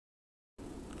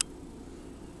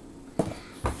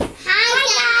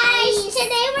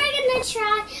gonna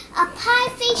try a Pie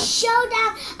Face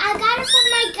Showdown. I got it from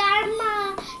my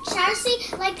Godma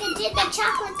CoCo, like I did the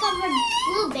chocolate covered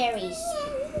blueberries.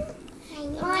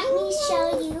 Let me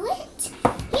show you it.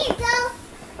 Here you go.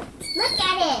 Look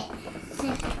at it.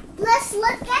 Let's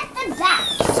look at the back.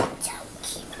 So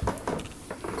cute.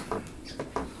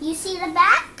 You see the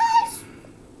back, guys?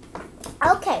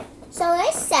 Okay, so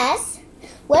it says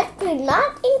whipped cream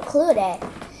not included.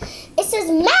 It says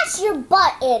mash your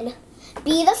button.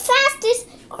 Be the fastest,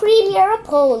 cream your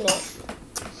opponent.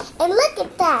 And look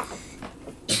at that.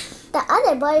 The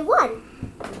other boy won.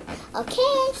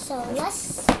 Okay, so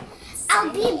I'll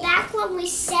be back when we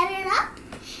set it up.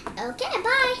 Okay,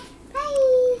 bye.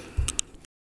 Bye.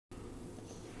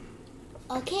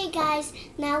 Okay, guys,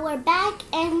 now we're back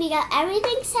and we got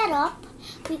everything set up.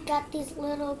 We got these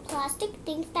little plastic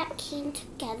things that came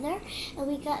together, and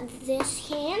we got this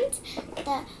hand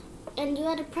and you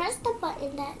have to press the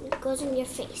button that goes in your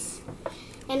face.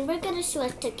 And we're gonna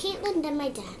switch to Caitlin, then my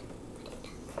dad.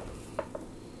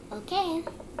 Okay,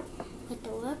 put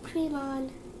the whipped cream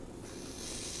on.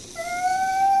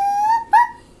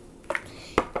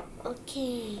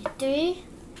 Okay, 3,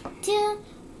 2,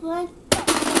 1.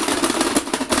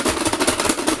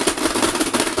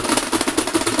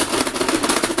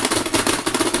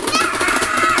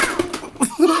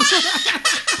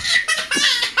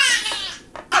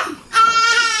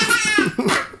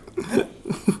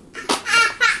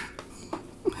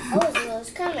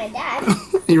 My dad.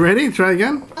 You ready? Try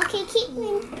again? Okay,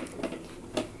 Caitlin.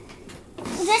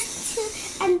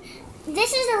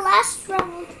 This is the last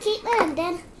round, Caitlin, and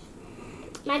then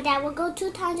my dad will go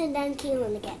 2 times and then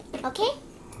Caitlin again. Okay?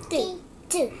 3,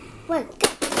 2, 1, go.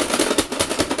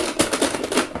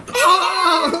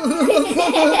 Oh!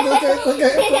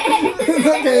 Okay.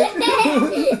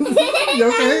 You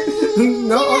okay?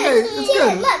 No? Okay, it's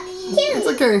good. Look, it's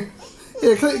okay.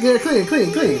 Yeah,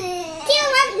 clean.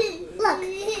 Look.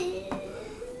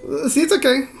 See, it's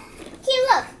okay. Here,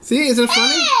 look. See, is it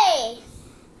funny? Hey!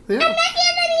 Yeah. I'm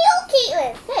making a new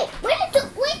Caitlin. Hey,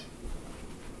 wait.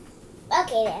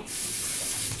 Okay, there.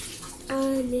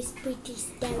 Let's put this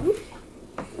down.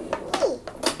 Ooh.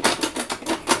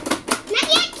 Not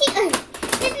yet, Caitlin.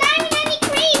 There's not even any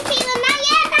cream, Caitlin. Not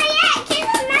yet.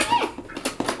 Caitlin, not yet.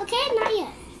 Okay, not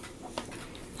yet.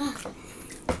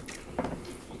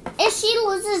 If she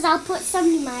loses, I'll put some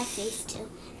in my face, too.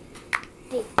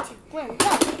 3, 2, 1, go.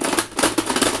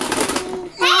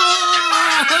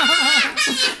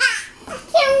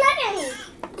 Can't look at me.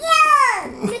 Yeah.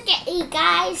 Look at me,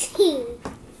 guys.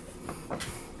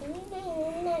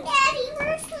 Daddy,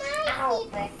 where's my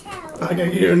paper towel? I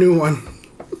gotta get you a new one.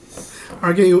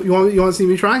 Okay, you want to see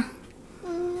me try?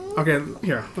 Okay,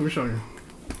 here. Let me show you.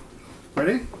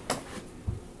 Ready?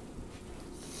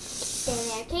 Stay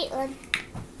there, Caitlin.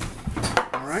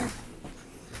 All right.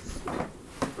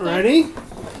 Ready?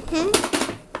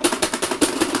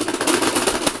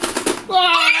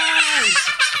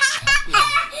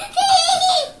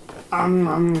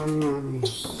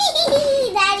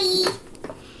 Daddy.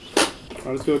 All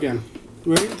right, let's go again.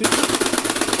 Ready?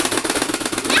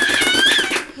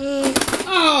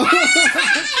 Oh!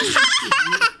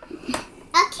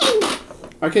 Okay.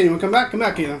 Okay, you want to come back? Come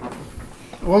back, Keita.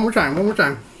 One more time. And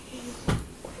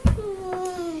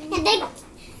then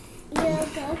you'll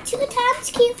go 2 times,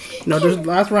 Caitlin. No, there's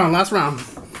last round.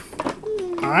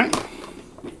 All right.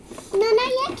 No,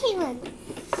 not yet, Caitlin.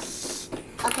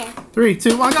 Okay. 3,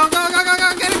 2, 1, go, get it, go.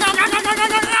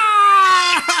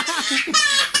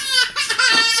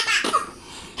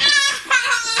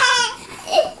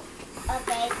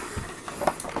 Okay.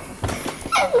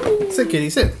 Sit, kitty,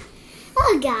 sit.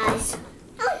 Oh, guys.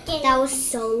 Okay. That was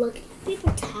so lucky.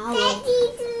 Paper towel.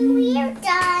 Daddy, we're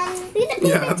done.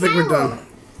 Yeah, I think we're done.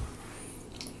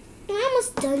 I'm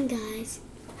almost done, guys.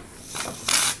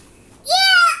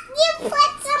 Yeah, you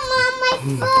put some on my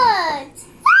foot.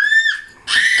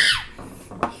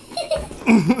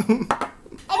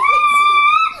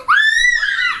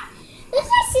 This is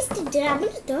my sister did. I'm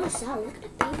gonna throw this out. Look at the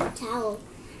paper towel.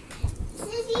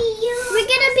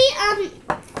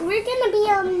 We're gonna be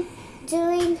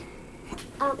doing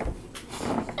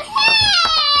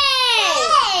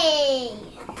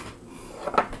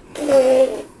hey!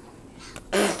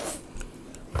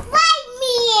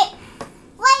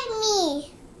 Like me.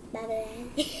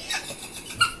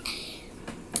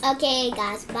 Okay,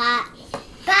 guys, bye.